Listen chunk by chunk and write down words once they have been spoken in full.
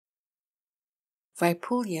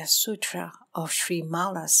Vaipulya Sūtra of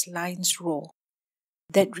Śrīmālā's lion's roar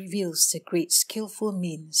that reveals the great skillful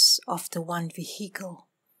means of the one vehicle,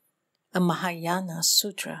 a Mahayana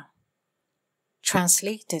Sutra,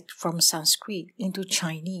 translated from Sanskrit into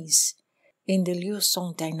Chinese in the Liu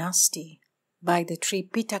Song Dynasty by the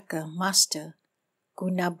Tripiṭaka master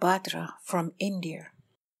Guṇabhadra from India.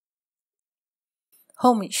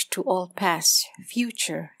 Homage to all past,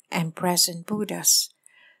 future, and present Buddhas,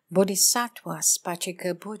 Bodhisattvas,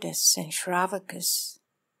 Pachika Buddhas, and Shravakas.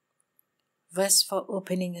 Verse for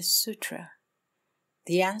opening a sutra.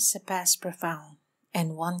 The unsurpassed, profound,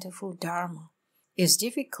 and wonderful Dharma is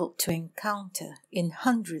difficult to encounter in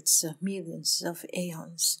hundreds of millions of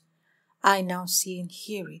aeons. I now see and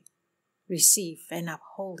hear it, receive and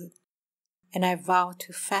uphold it, and I vow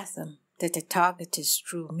to fathom the Tathagata's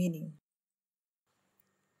true meaning.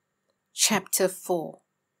 Chapter 4.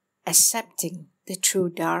 Accepting the True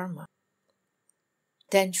Dharma.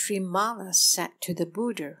 Then Śrīmālā said to the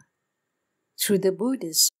Buddha, through the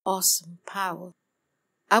Buddha's awesome power,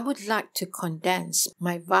 I would like to condense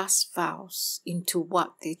my vast vows into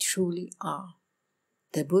what they truly are.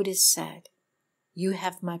 The Buddha said, you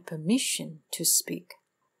have my permission to speak.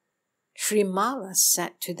 Śrīmālā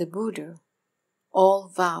said to the Buddha,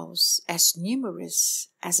 all vows as numerous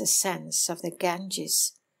as the sands of the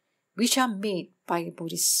Ganges, which are made by a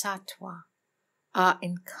bodhisattva, are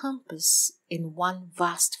encompassed in one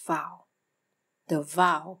vast vow, the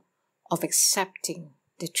vow of accepting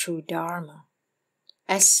the true Dharma.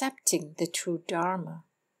 Accepting the true Dharma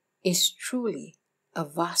is truly a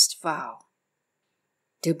vast vow.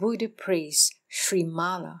 The Buddha praised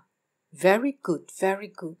Śrīmālā, very good, very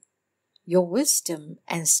good. Your wisdom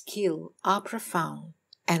and skill are profound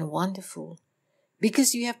and wonderful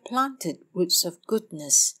because you have planted roots of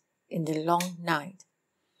goodness in the long night.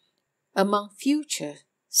 Among future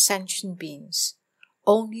sentient beings,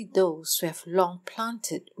 only those who have long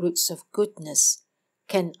planted roots of goodness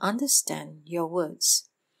can understand your words.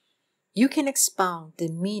 You can expound the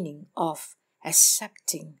meaning of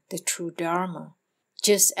accepting the true Dharma,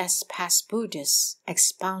 just as past Buddhas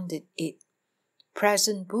expounded it.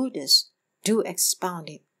 Present Buddhas do expound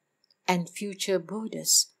it, and future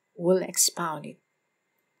Buddhas will expound it.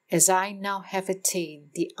 As I now have attained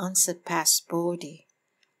the unsurpassed Bodhi,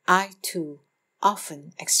 I too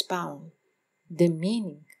often expound the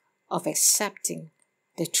meaning of accepting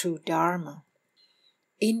the true Dharma.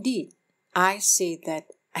 Indeed, I say that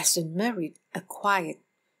as a merit acquired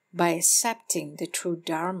by accepting the true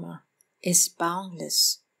Dharma is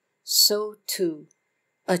boundless, so too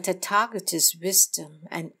a Tathagata's wisdom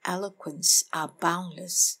and eloquence are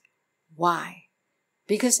boundless. Why?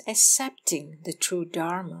 Because accepting the true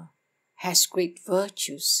Dharma has great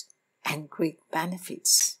virtues and great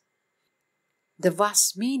benefits. The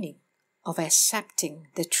vast meaning of accepting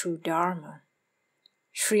the true Dharma.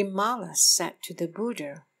 Śrīmālā said to the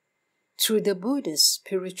Buddha, through the Buddha's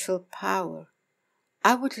spiritual power,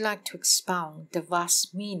 I would like to expound the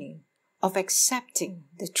vast meaning of accepting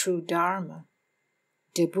the true Dharma.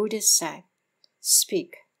 The Buddha said,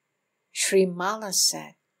 speak. Śrīmālā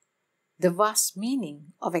said, the vast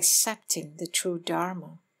meaning of accepting the true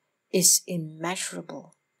Dharma is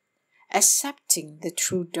immeasurable. Accepting the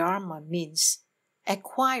true Dharma means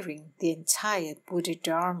acquiring the entire Buddha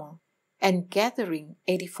Dharma and gathering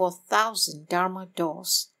 84,000 Dharma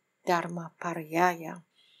doors, Dharma Parayaya.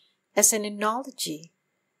 As an analogy,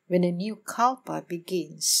 when a new kalpa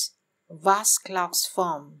begins, vast clouds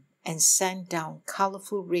form and send down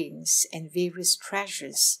colorful rains and various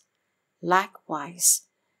treasures. Likewise,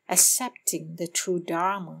 accepting the true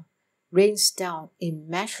Dharma rains down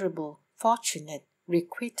immeasurable fortunate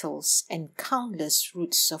requitals and countless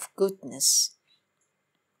roots of goodness.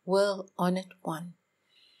 Well-honored one,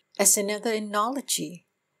 as another analogy,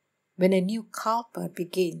 when a new kalpa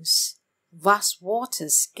begins, vast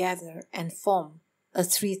waters gather and form a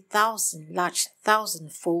 3,000 large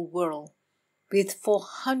thousandfold world with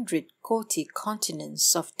 400 koti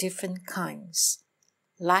continents of different kinds.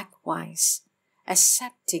 Likewise,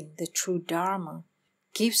 accepting the true Dharma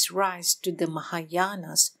gives rise to the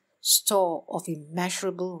Mahayana's store of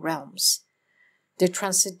immeasurable realms, the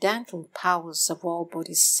transcendental powers of all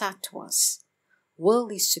bodhisattvas,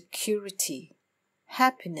 worldly security,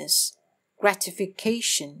 happiness,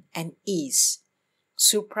 gratification and ease,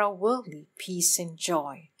 supraworldly peace and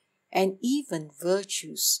joy, and even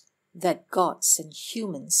virtues that gods and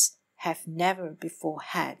humans have never before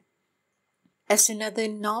had. As another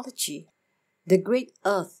analogy, the great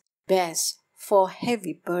earth bears 4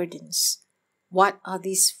 heavy burdens. What are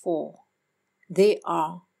these 4? They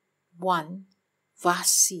are 1.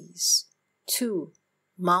 Vast seas, 2.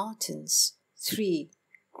 Mountains, 3.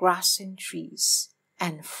 Grass and trees,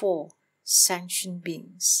 and 4. Sentient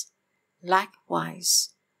beings.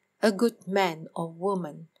 Likewise, a good man or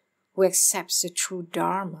woman who accepts the true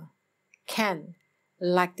Dharma can,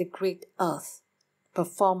 like the great earth,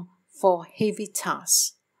 perform 4 heavy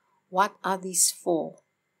tasks. What are these 4?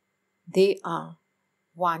 They are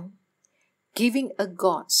 1. Giving a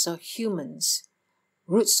gods or humans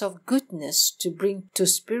roots of goodness to bring to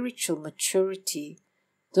spiritual maturity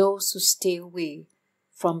those who stay away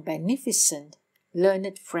from beneficent,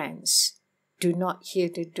 learned friends, do not hear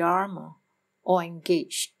the Dharma, or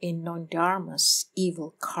engage in non-dharmas,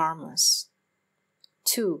 evil karmas.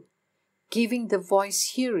 2. Giving the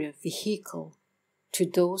voice-hearer vehicle to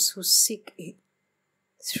those who seek it.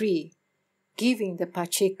 3. Giving the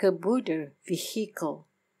Pacceka Buddha vehicle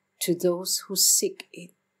to those who seek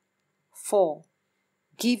it. 4.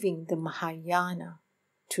 Giving the Mahayana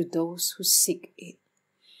to those who seek it.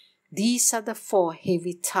 These are the 4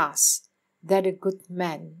 heavy tasks that a good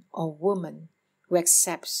man or woman who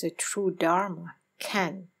accepts the true Dharma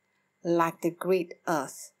can, like the great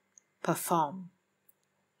earth, perform.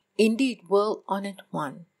 Indeed, world-honored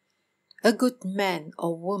one, a good man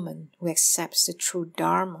or woman who accepts the true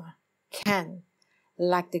Dharma can,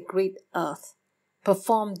 like the great earth,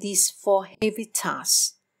 perform these 4 heavy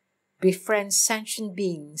tasks: befriend sentient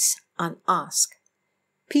beings unasked,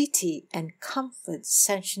 pity and comfort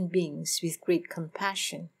sentient beings with great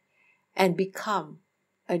compassion, and become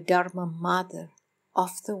a Dharma mother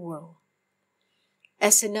of the world.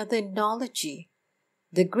 As another analogy,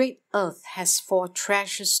 the great earth has 4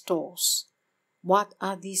 treasure stores. What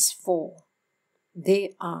are these 4?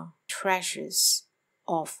 They are treasures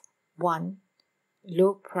of 1.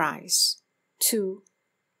 Low price, 2.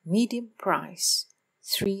 Medium price,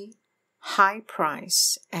 3. High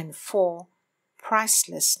price, and 4.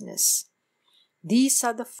 Pricelessness. These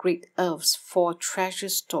are the great earth's 4 treasure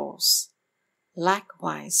stores.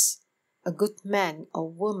 Likewise, a good man or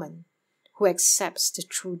woman who accepts the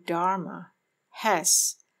true Dharma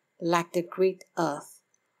has, like the great earth,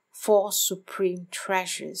 4 supreme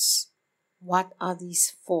treasures. What are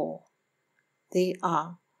these 4? They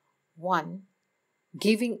are 1.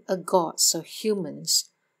 Giving a gods or humans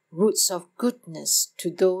roots of goodness to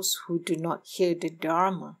those who do not hear the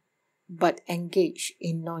Dharma but engage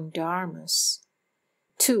in non-dharmas.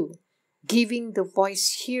 2. Giving the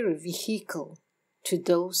voice-hearer vehicle to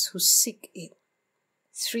those who seek it.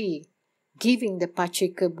 3. Giving the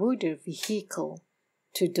Pacceka Buddha vehicle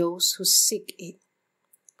to those who seek it.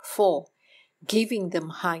 4. Giving the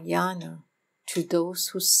Mahayana to those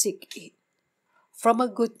who seek it. From a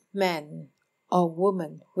good man or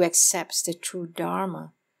woman who accepts the true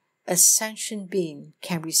Dharma, a sentient being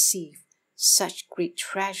can receive such great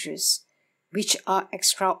treasures which are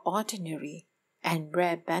extraordinary and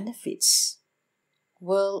rare benefits.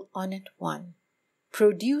 World-honored one,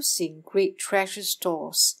 producing great treasure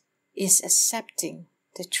stores is accepting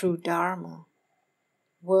the true Dharma.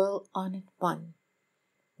 World-honored one,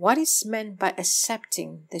 what is meant by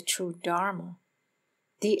accepting the true Dharma?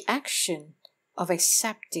 The action of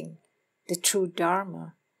accepting the true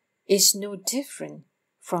Dharma is no different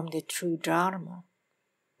from the true Dharma.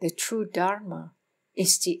 The true Dharma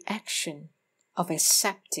is the action of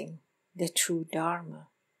accepting the true Dharma.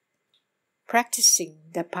 Practicing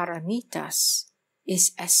the paramitas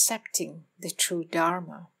is accepting the true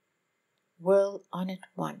Dharma. World-honored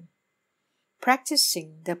one,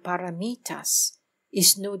 practicing the paramitas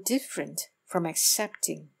is no different from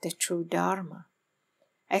accepting the true Dharma.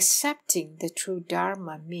 Accepting the true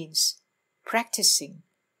Dharma means practicing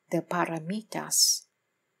the paramitas.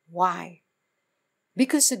 Why?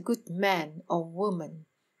 Because a good man or woman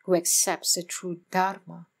who accepts the true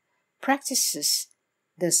Dharma practices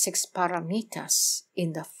the 6 paramitas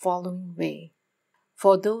in the following way.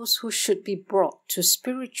 For those who should be brought to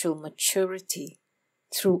spiritual maturity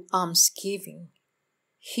through almsgiving,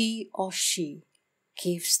 he or she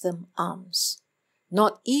gives them alms,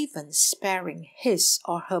 not even sparing his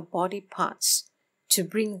or her body parts to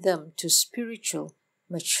bring them to spiritual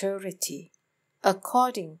maturity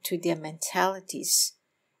according to their mentalities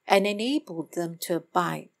and enable them to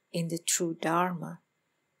abide in the true Dharma.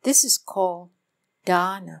 This is called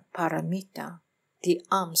Dana Paramita, the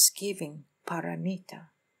almsgiving paramita.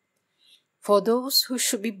 For those who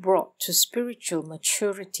should be brought to spiritual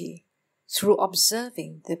maturity through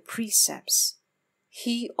observing the precepts,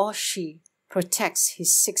 he or she protects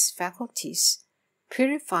his 6 faculties,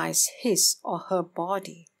 purifies his or her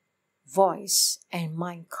body, voice, and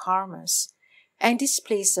mind karmas, and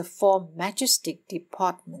displays the 4 majestic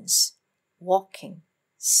deportments: walking,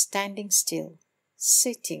 standing still,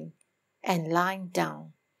 sitting, and lying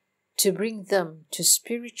down, to bring them to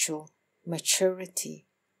spiritual maturity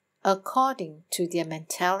according to their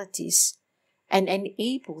mentalities and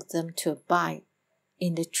enable them to abide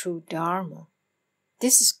in the true Dharma.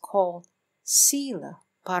 This is called Sila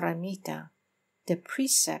Paramita, the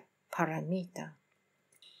precept Paramita.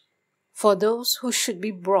 For those who should be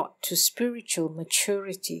brought to spiritual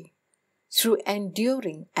maturity through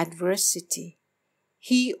enduring adversity,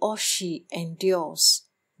 he or she endures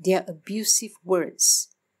their abusive words,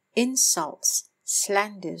 insults,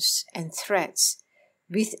 slanders, and threats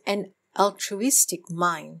with an altruistic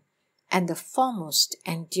mind and the foremost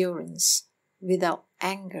endurance, without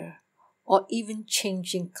anger or even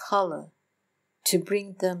changing color, to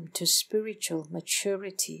bring them to spiritual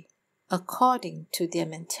maturity according to their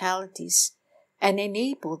mentalities and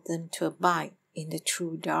enable them to abide in the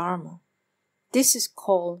true Dharma. This is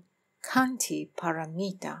called Khanti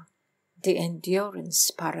Paramita, the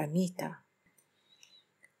endurance Paramita.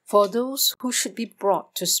 For those who should be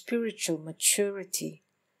brought to spiritual maturity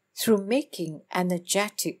through making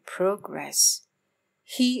energetic progress,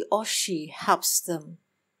 he or she helps them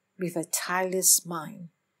with a tireless mind,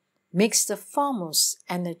 makes the foremost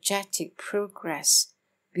energetic progress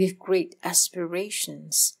with great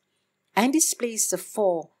aspirations, and displays the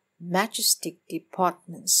four majestic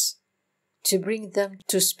deportments to bring them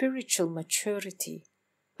to spiritual maturity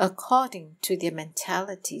according to their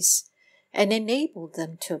mentalities and enable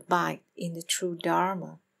them to abide in the true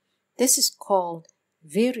Dharma. This is called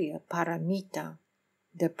Virya Paramita,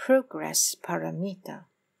 the progress Paramita.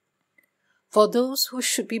 For those who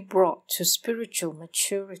should be brought to spiritual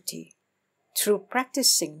maturity through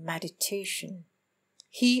practicing meditation,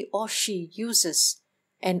 he or she uses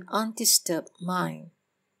an undisturbed mind,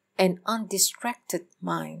 an undistracted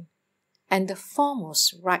mind, and the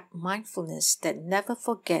foremost right mindfulness that never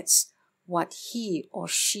forgets what he or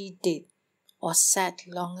she did or said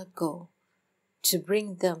long ago, to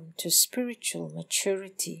bring them to spiritual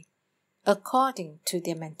maturity according to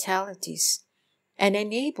their mentalities and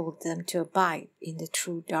enable them to abide in the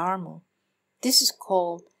true Dharma. This is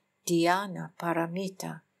called Dhyana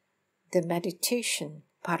Paramita, the meditation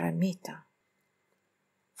Paramita.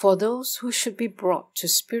 For those who should be brought to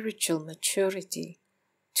spiritual maturity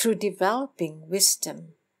through developing wisdom,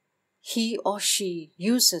 he or she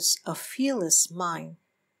uses a fearless mind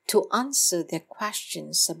to answer their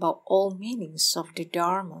questions about all meanings of the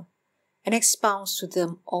Dharma and expounds to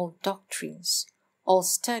them all doctrines, all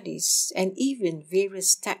studies, and even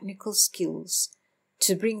various technical skills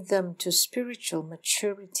to bring them to spiritual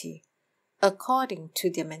maturity according to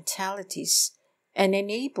their mentalities and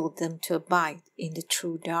enable them to abide in the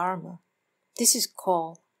true Dharma. This is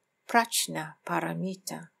called Prajna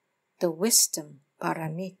Paramita, the wisdom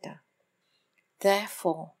Paramita.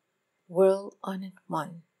 Therefore, world-honored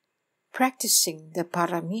one, practicing the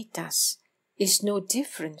Paramitas is no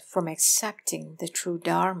different from accepting the true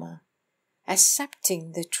Dharma.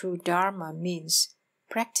 Accepting the true Dharma means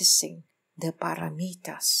practicing the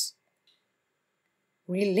Paramitas.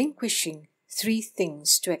 Relinquishing three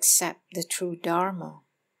things to accept the true Dharma.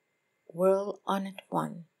 World-honored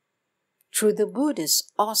one, through the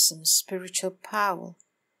Buddha's awesome spiritual power,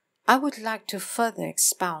 I would like to further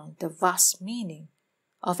expound the vast meaning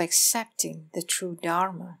of accepting the true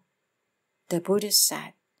Dharma. The Buddha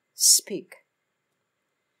said, "Speak."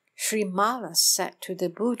 Śrīmālā said to the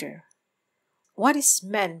Buddha, "What is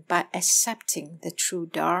meant by accepting the true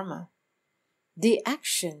Dharma? The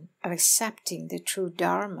action of accepting the true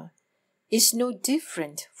Dharma is no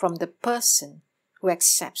different from the person who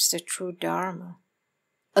accepts the true Dharma.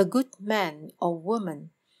 A good man or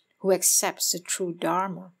woman who accepts the true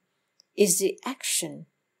Dharma is the action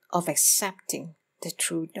of accepting the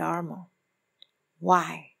true Dharma.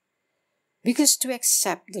 Why? Because to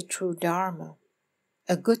accept the true Dharma,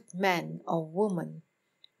 a good man or woman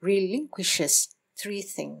relinquishes three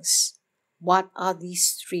things. What are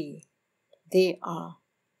these three? They are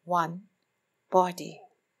 1. Body,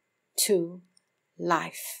 2.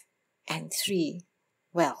 Life, and 3.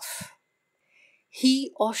 Wealth.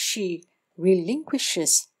 He or she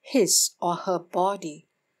relinquishes his or her body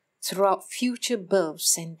throughout future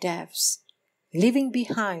births and deaths, leaving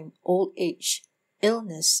behind old age,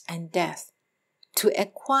 illness, and death, to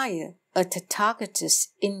acquire a Tathagata's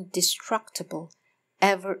indestructible,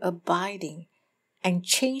 ever-abiding, and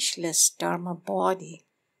changeless Dharma body,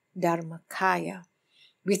 Dharmakaya,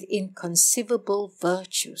 with inconceivable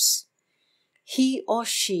virtues. He or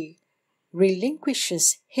she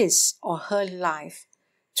relinquishes his or her life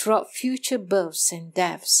throughout future births and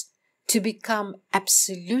deaths to become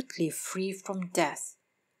absolutely free from death,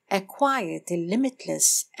 acquire the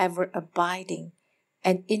limitless, ever-abiding,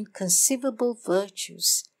 and inconceivable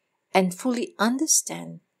virtues, and fully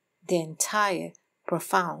understand the entire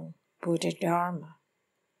profound Buddha Dharma.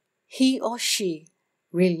 He or she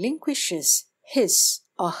relinquishes his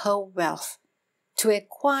or her wealth to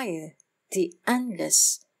acquire the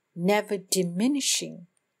endless, never diminishing,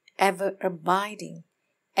 ever abiding,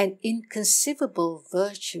 and inconceivable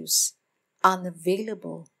virtues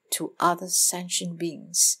unavailable to other sentient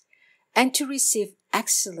beings, and to receive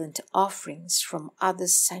excellent offerings from other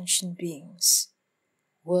sentient beings.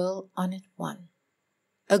 World-honored one,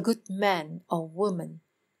 a good man or woman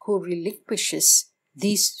who relinquishes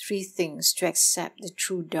these three things to accept the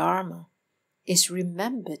true Dharma is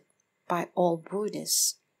remembered by all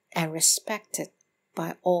Buddhas and respected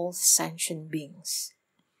by all sentient beings.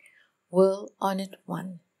 World-honored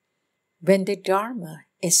one, when the Dharma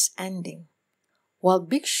is ending, while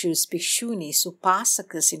bhikshus, bhikshunis,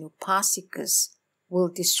 upasakas and upasikas will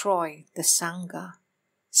destroy the Sangha,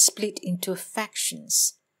 split into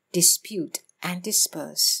factions, dispute and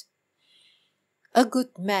disperse, a good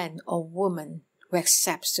man or woman who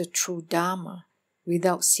accepts the true Dharma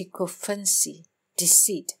without sycophancy,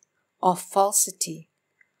 deceit, or falsity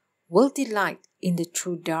will delight in the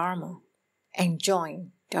true Dharma and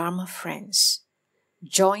join Dharma friends.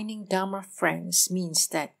 Joining Dharma friends means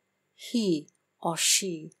that he or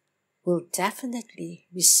she will definitely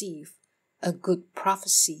receive a good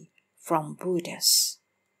prophecy from Buddhas.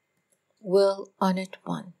 World-honored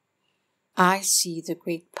one, I see the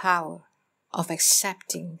great power of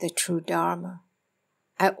accepting the true Dharma.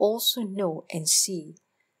 I also know and see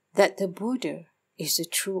that the Buddha is the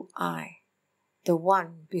true I, the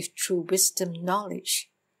one with true wisdom knowledge,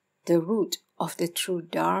 the root of the true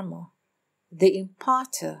Dharma, the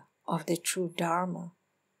imparter of the true Dharma,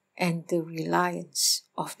 and the reliance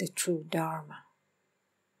of the true Dharma.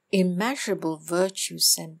 Immeasurable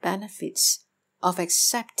virtues and benefits of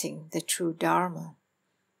accepting the true Dharma.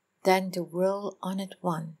 Then the world-honored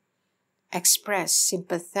one expressed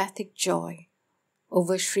sympathetic joy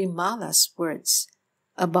over Śrīmālā's words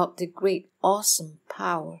about the great awesome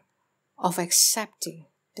power of accepting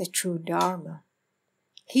the true Dharma.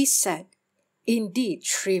 He said, "Indeed,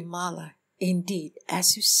 Śrīmālā, indeed,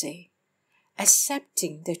 as you say,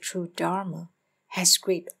 accepting the true Dharma has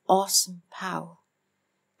great awesome power.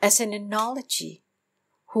 As an analogy,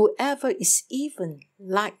 whoever is even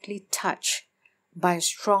lightly touched by a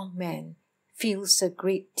strong man feels a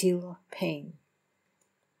great deal of pain.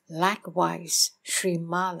 Likewise,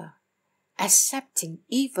 Śrīmālā, accepting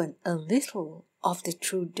even a little of the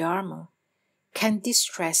true Dharma can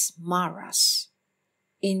distress Maras.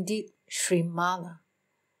 Indeed, Śrīmālā,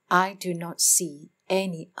 I do not see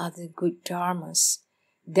any other good dharmas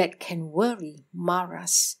that can worry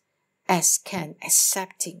Maras as can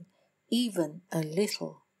accepting even a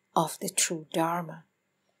little of the true Dharma.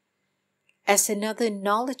 As another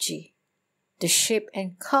analogy, the shape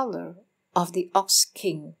and color of the ox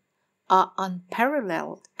king are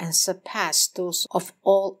unparalleled and surpass those of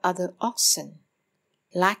all other oxen.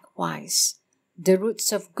 Likewise, the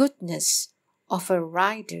roots of goodness of a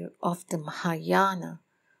rider of the Mahayana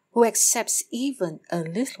who accepts even a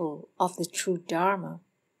little of the true Dharma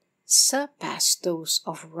surpass those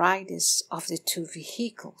of riders of the two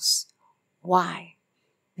vehicles. Why?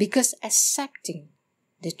 Because accepting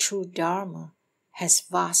the true Dharma has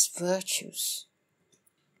vast virtues.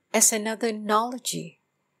 As another analogy,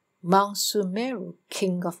 Mount Sumeru,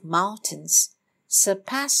 king of mountains,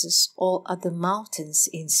 surpasses all other mountains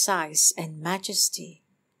in size and majesty.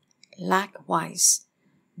 Likewise,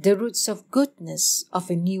 the roots of goodness of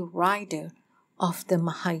a new rider of the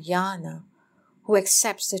Mahayana who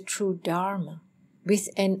accepts the true Dharma with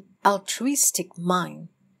an altruistic mind,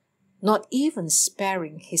 not even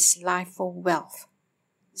sparing his life or wealth,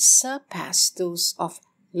 surpass those of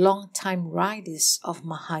long-time riders of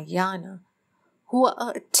Mahayana who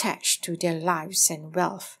are attached to their lives and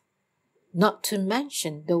wealth, not to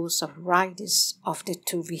mention those of riders of the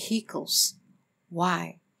two vehicles.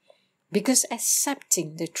 Why? Because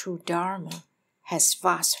accepting the true Dharma has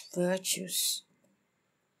vast virtues.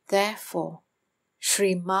 Therefore,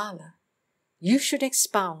 Śrīmālā, you should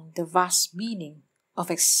expound the vast meaning of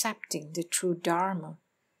accepting the true Dharma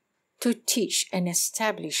to teach and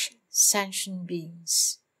establish sentient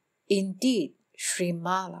beings. Indeed,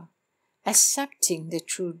 Śrīmālā, accepting the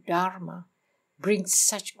true Dharma brings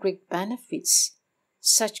such great benefits,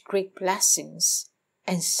 such great blessings,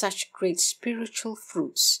 and such great spiritual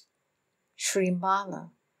fruits. Śrīmālā,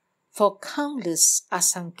 for countless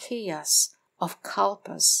asankheyas of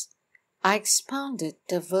kalpas, I expounded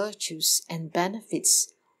the virtues and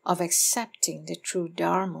benefits of accepting the true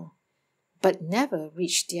Dharma, but never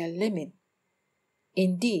reached their limit.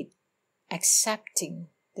 Indeed, accepting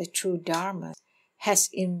the true Dharma has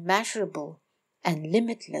immeasurable and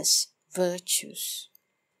limitless virtues.